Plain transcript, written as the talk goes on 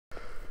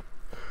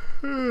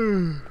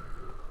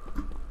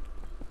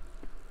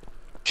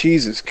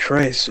Jesus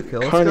Christ. Okay,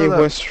 Kanye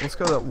West. let's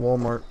go to that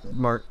Walmart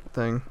Mart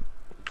thing.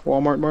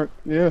 Walmart Mart?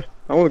 Yeah,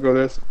 I want to go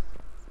there.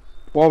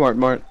 Walmart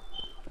Mart.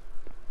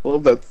 I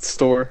love that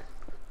store.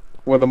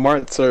 Where the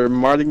marts are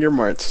marting your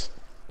marts.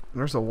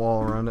 There's a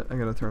wall around it. I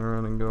gotta turn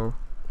around and go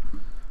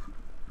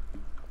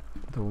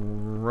the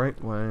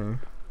right way.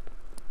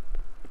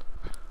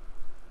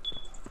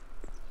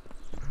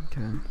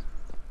 Okay.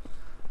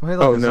 Oh, hey,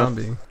 look, a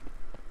zombie.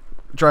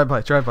 Drive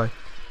by. Drive by.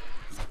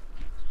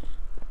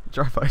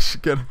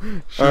 Should get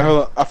him. Alright,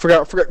 hold on. I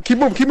forgot. Keep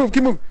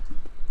moving.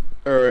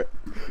 Alright.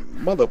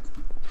 Mother.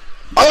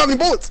 I got any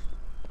bullets!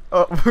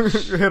 Oh,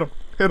 hit him.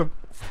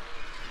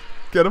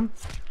 Get him.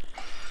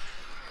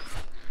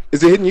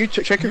 Is it hitting you?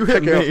 Check You it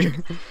hit me. out.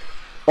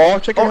 Oh,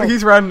 check it out. Oh,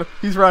 he's riding.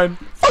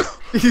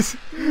 He's...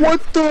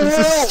 What the hell? This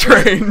is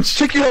strange.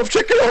 Check your health.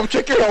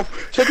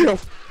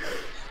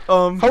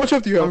 How much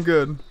health do you have? I'm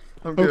good.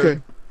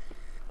 Okay.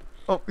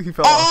 Oh, he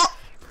fell off.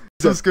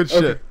 This was good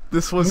shit.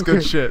 This was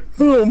good shit.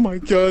 Oh my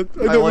god.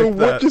 I don't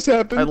know what just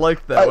happened. I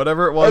liked that.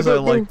 Whatever it was, I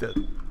liked it.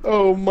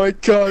 Oh my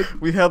god.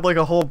 We had like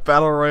a whole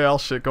battle royale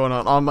shit going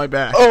on my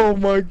back. Oh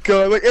my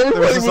god. Like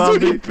everybody was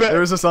on your back. There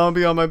was a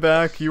zombie on my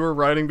back. You were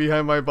riding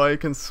behind my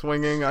bike and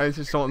swinging. I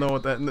just don't know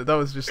what that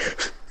was just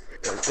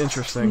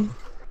interesting.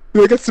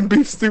 I got some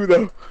beef stew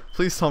though.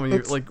 Please tell me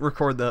you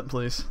record that,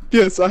 please.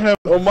 Yes, I have.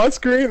 On my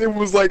screen, it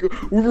was like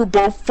we were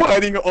both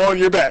fighting on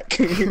your back.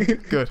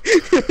 Good.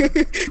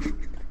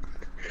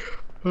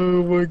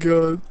 Oh my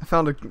god. I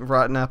found a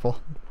rotten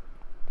apple.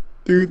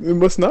 Dude, it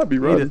must not be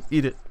rotten.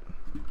 Eat it.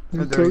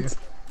 There you go.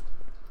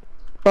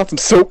 Found some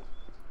soap.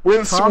 We're in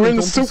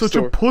the soup store. Such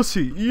a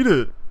pussy. Eat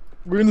it.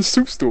 We're in the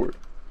soup store.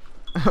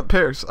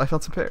 Pears. I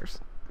found some pears.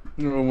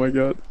 Oh my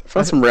god. I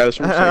found some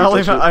radish.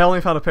 I only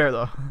found a pear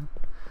though.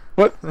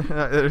 What?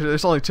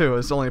 There's only two.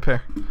 It's only a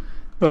pear.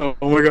 Oh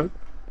my god.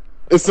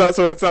 It's not.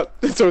 So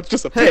it's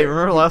just a pear. Hey,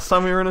 remember last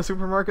time we were in a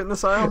supermarket in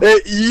this aisle?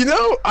 You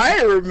know,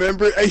 I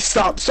remember. Hey,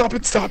 stop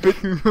it. God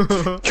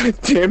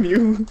damn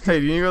you. Hey,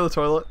 do you need to go to the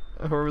toilet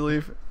before we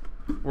leave?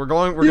 We're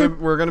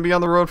gonna be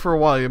on the road for a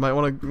while. You might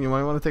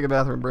wanna take a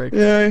bathroom break.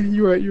 Yeah,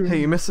 you're right.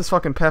 Hey, you missed this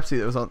fucking Pepsi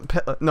that was on.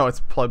 No,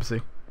 it's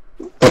Plebsy.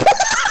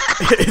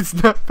 It's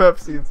not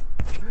Pepsi. It's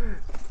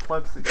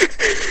Plebsy.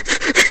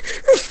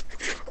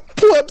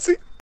 Plebsy.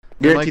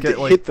 Guaranteed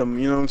to hit them.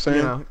 You know what I'm saying?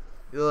 You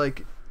know,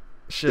 like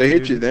shit. They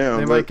hit you down.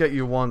 They might get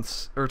you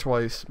once or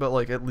twice, but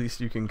like at least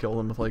you can kill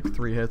them with like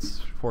 3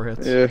 hits, 4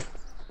 hits. Yeah.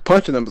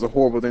 Punching them is a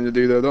horrible thing to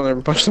do, though. Don't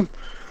ever punch them.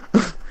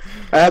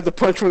 I had to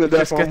punch when the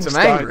death just gets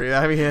them angry.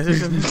 I mean,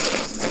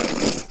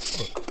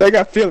 they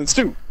got feelings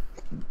too.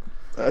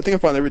 I think I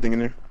found everything in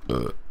there.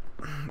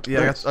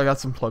 Yeah, nice. I got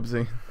some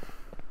Plebsy.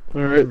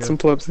 All right, some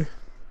Plebsy.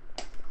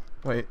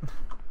 Wait.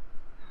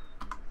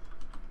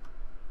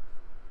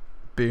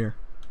 Beer.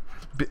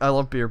 I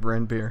love beer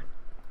brand beer.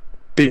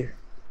 Beer.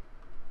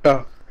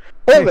 Oh.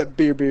 All that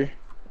beer.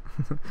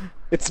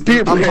 It's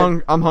beer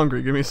brand. I'm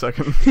hungry. Give me a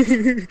second.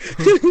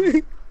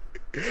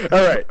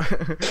 Alright.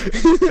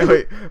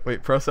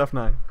 Wait, press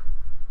F9.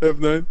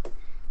 F9?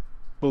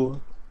 Hold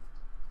on.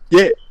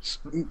 Yeah.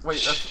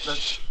 Wait,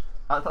 that's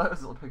I thought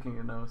it was picking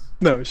your nose.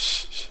 No,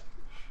 shh.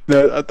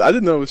 No, I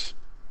didn't know it was...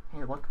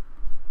 Here, look.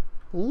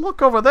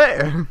 Look over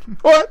there!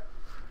 What?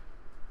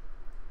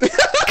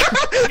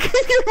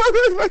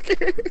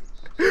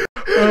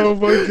 Oh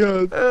my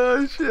god.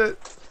 Oh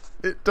shit.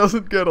 It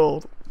doesn't get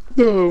old.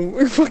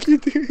 No, fuck you,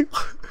 dude.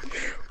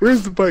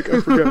 Where's the bike?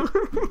 I forgot.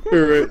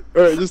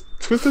 Alright, just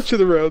twist that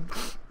shit around.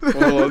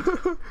 Hold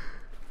on.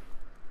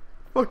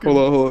 Fucking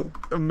hold on.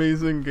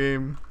 Amazing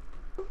game.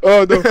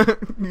 Oh no.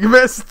 You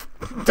missed,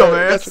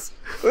 dumbass.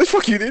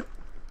 Fuck you, dude.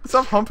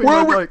 Stop humping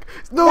my bike.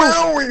 No! Where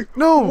are we?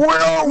 No! Where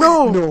are we?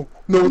 No!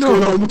 No,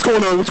 what's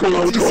going on? What's going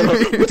on?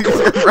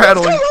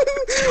 Rattling.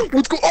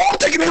 What's going on? Oh,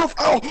 taking health!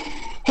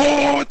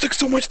 Oh, it took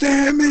so much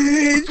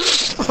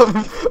damage!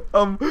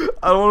 I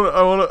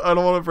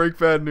don't wanna break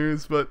bad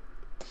news, but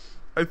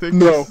I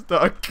think we're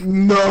stuck.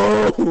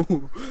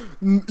 No!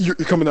 You're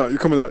coming out,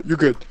 you're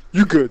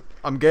good.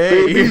 I'm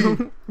gay.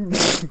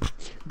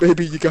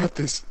 Baby, you got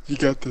this.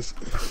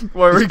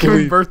 Why are we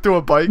giving birth to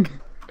a bike?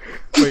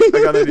 Wait,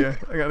 I got an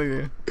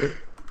idea.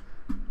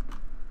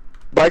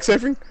 Bike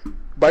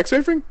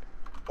surfing?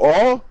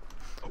 Oh!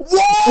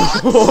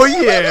 What? Oh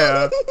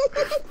yeah!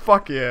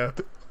 Fuck yeah.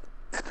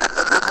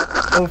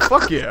 Oh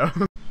fuck yeah.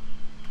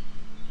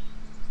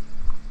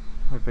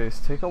 Hey Base,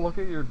 take a look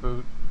at your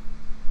boot.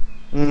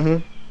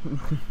 Mm-hmm.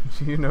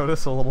 Do you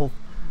notice something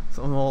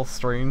a little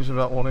strange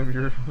about one of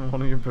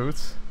your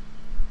boots?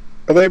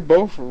 Are they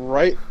both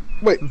right?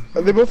 Wait,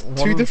 are they both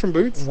two different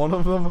boots? One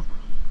of them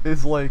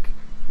is like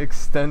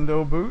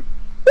extendo boot.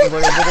 It's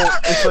like a little,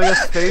 it's like a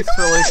space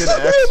for like an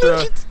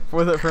extra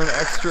for an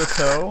extra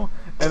toe,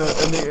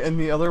 and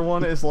the other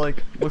one is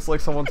like looks like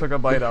someone took a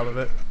bite out of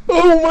it.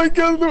 Oh my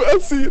god, no, I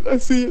see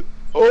it.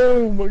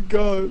 Oh my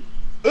god.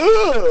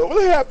 Ugh,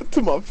 what happened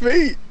to my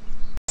feet?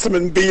 Lost them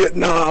in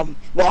Vietnam.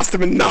 Lost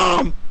them in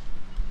Nam.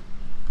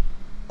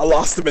 I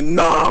lost them in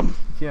Nam.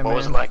 Yeah, what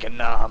was it like in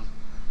Nam?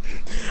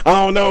 I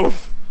don't know.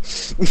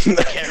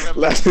 can't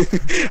remember.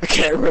 I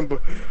can't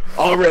remember.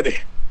 Already.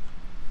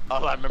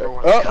 All I remember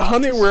were Oh,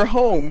 honey, we're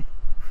home.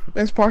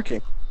 Thanks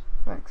parking.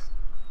 Thanks.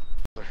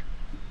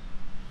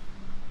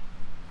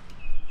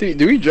 Dude,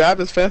 do we drive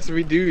as fast as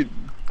we do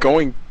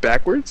going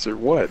backwards or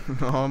what?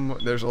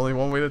 There's only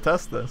one way to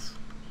test this.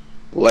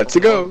 Let's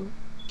go.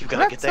 You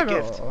gotta get that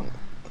gift.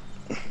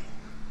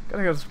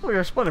 Gotta go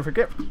to Splinter for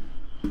gift.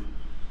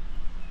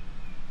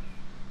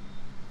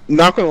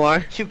 Not gonna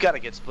lie. You gotta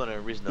get Splinter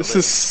a reason to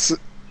This live.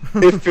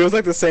 is. It feels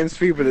like the same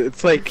speed, but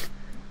it's like.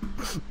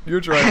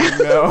 You're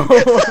driving now.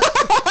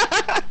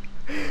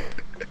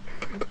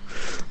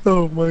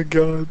 Oh my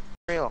god.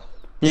 Real.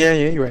 Yeah,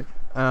 you're right.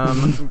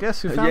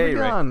 Guess who found Yeah, the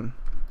you're right. gun?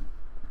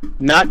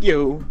 Not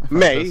you, I found a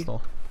May.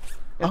 pistol.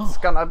 Oh. It's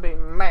gonna be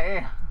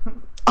me.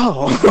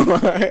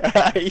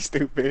 Oh, you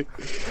stupid.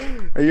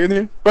 Are you in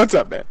here? What's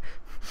up, man?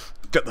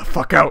 Get the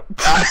fuck out.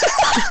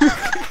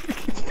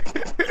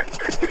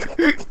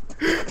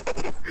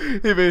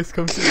 Hey base,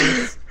 come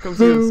see us. Come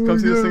see us. Come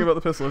see us sing about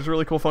the pistol. It's a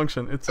really cool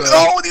function. It's Oh,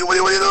 what are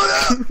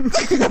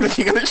you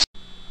doing now?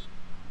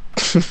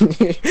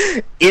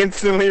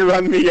 Instantly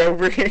run me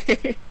over.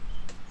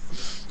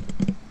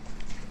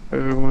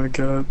 Oh my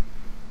god.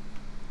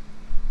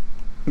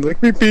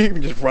 Like beep beep,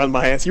 just run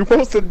my ass. You're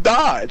supposed to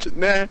dodge.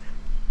 Nah.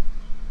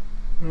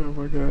 Oh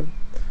my god.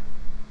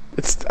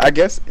 It's. I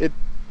guess it.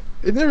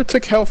 It never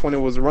took health when it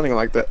was running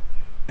like that.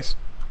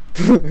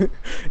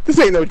 This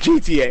ain't no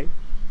GTA.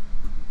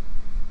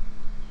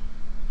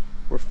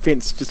 Where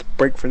fence just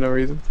break for no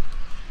reason.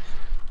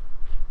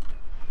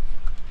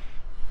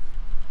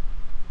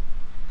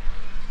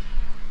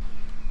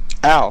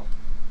 Ow.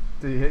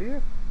 Did he hit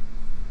you?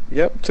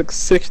 Yep, took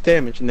 6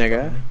 damage,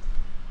 nigga.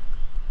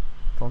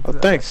 Don't do Oh,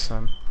 that thanks. next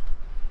time.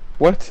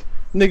 What?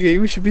 Nigga,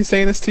 we should be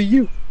saying this to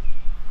you.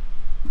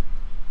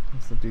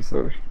 That's a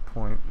decent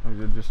point. I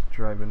did just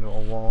drive into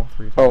a wall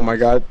 3 times. Oh my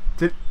god.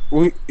 Did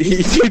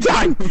He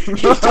died! He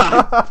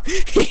died!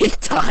 He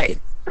died!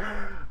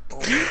 Oh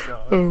my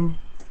god. Oh.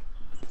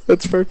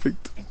 That's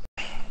perfect.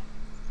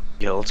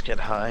 Yo, let's get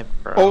high,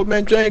 bro. Old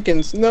man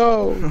Jenkins,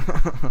 no!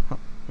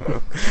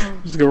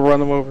 Just gonna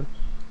run him over.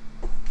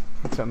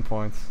 10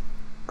 points.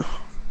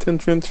 10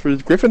 fins for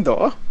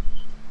Gryffindor.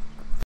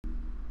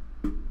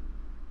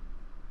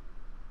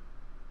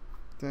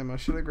 Damn, I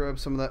should have grabbed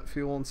some of that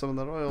fuel and some of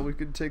that oil. We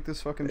could take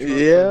this fucking truck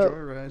Yeah.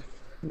 for a joyride.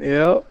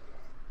 Yep.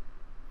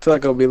 Feel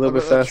like it'll be a little I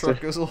bit bet that faster.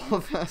 truck goes a little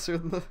faster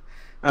than the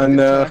I fucking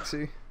know.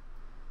 taxi.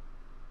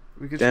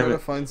 We could Damn try to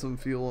it. find some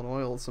fuel and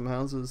oil at some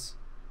houses.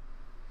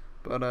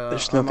 But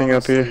There's I'm nothing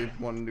up here. honestly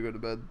wanting to go to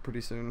bed pretty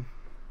soon.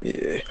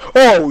 Yeah.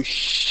 Oh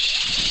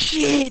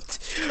shit!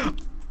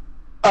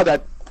 Oh,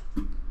 that.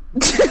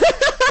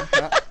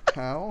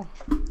 How?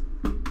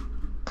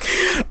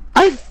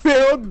 I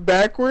failed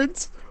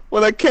backwards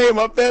when I came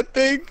up that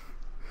thing.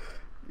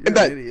 You're And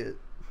an idiot.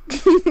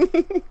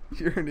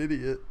 You're an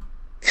idiot.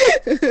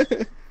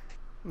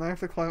 And I have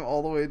to climb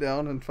all the way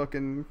down and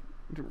fucking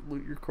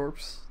loot your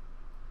corpse.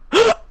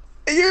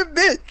 You're a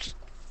bitch.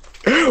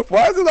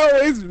 Why is it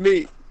always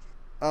me?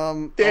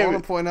 I Damn want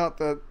it. to point out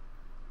that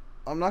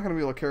I'm not gonna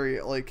be able to carry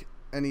like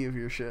any of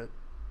your shit.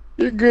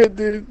 You're good,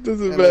 dude.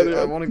 Doesn't And matter.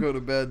 I want to go to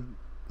bed,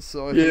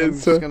 so I Yeah, think I'm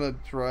so- just gonna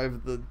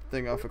drive the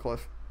thing off a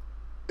cliff.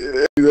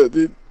 Yeah,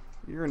 dude.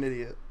 You're an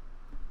idiot.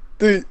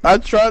 Dude, I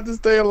tried to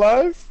stay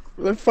alive,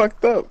 but I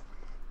fucked up.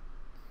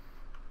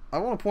 I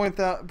want to point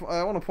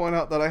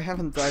out that I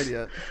haven't died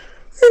yet.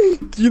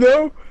 You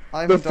know,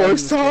 I the haven't died in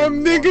first this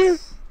time, game nigga,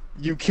 once.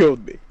 you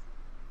killed me.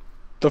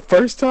 The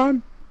first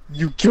time,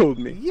 you killed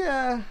me.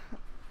 Yeah.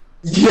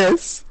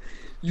 Yes,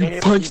 you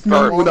If punched me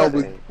you when I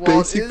burn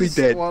was it. basically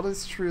dead. While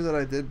it's true that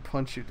I did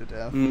punch you to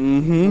death.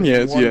 Mm-hmm. with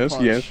Yes, one yes,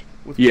 punch, yes.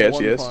 With Yes,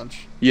 one yes.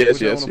 punch. Yes,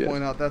 which I yes, want to yes.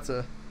 point out that's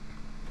a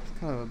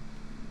kind of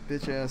a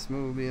bitch ass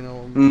move, being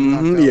able to Mhm,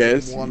 knock out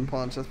yes. with one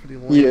punch. That's pretty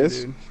lame, Yes.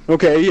 dude.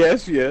 Okay,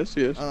 yes, yes,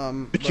 yes.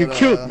 But you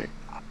killed me.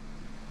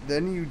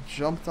 Then you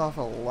jumped off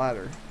a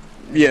ladder.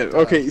 and Yeah, died.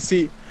 okay,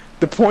 see,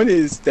 the point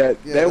is that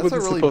Yeah, that that's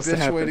wasn't a really supposed to bitch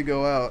happen. way to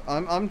go out.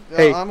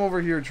 Hey, I'm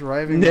over here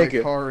driving my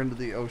nigga. car into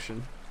the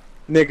ocean.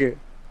 Nigga,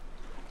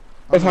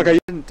 I fuck, are you-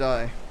 didn't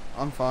die.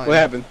 I'm fine. what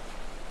happened?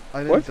 I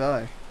didn't What?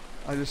 die.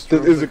 I just Is-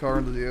 drove is the it- car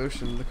into the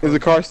ocean. Is the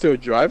car still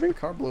driving? The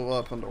car blew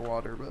up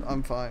underwater, but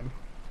I'm fine.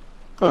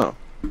 Oh,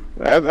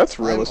 that's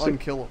I'm realistic.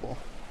 unkillable.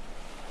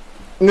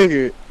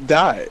 Nigga,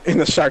 die, and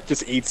the shark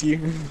just eats you.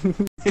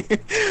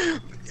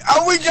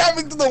 Are we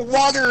driving to the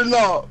water or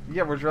not?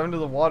 Yeah, we're driving to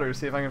the water to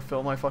see if I can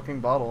fill my fucking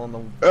bottle in the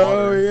water.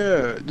 Oh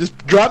yeah, just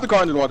drop the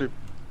car into the water.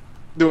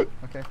 Do it.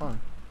 Okay, fine.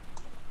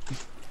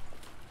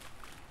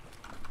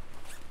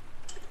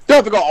 You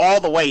have to go all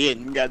the way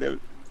in. Goddamn it.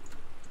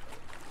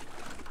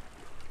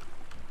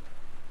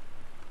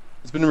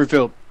 It's been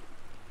refilled.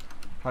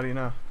 How do you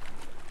know?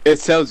 It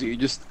tells you.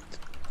 Just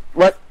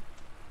what?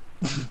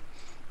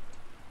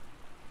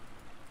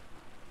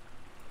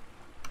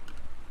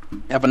 I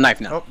have a knife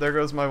now. Oh, there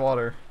goes my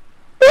water.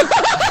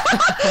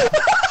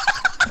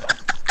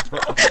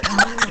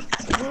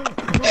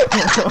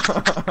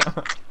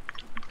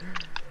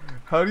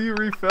 How do you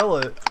refill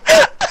it?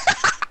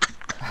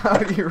 How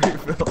do you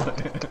refill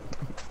it?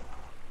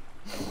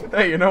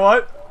 Hey, you know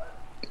what?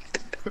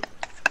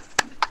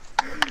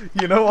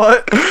 You know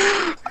what?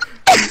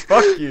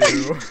 Fuck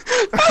you.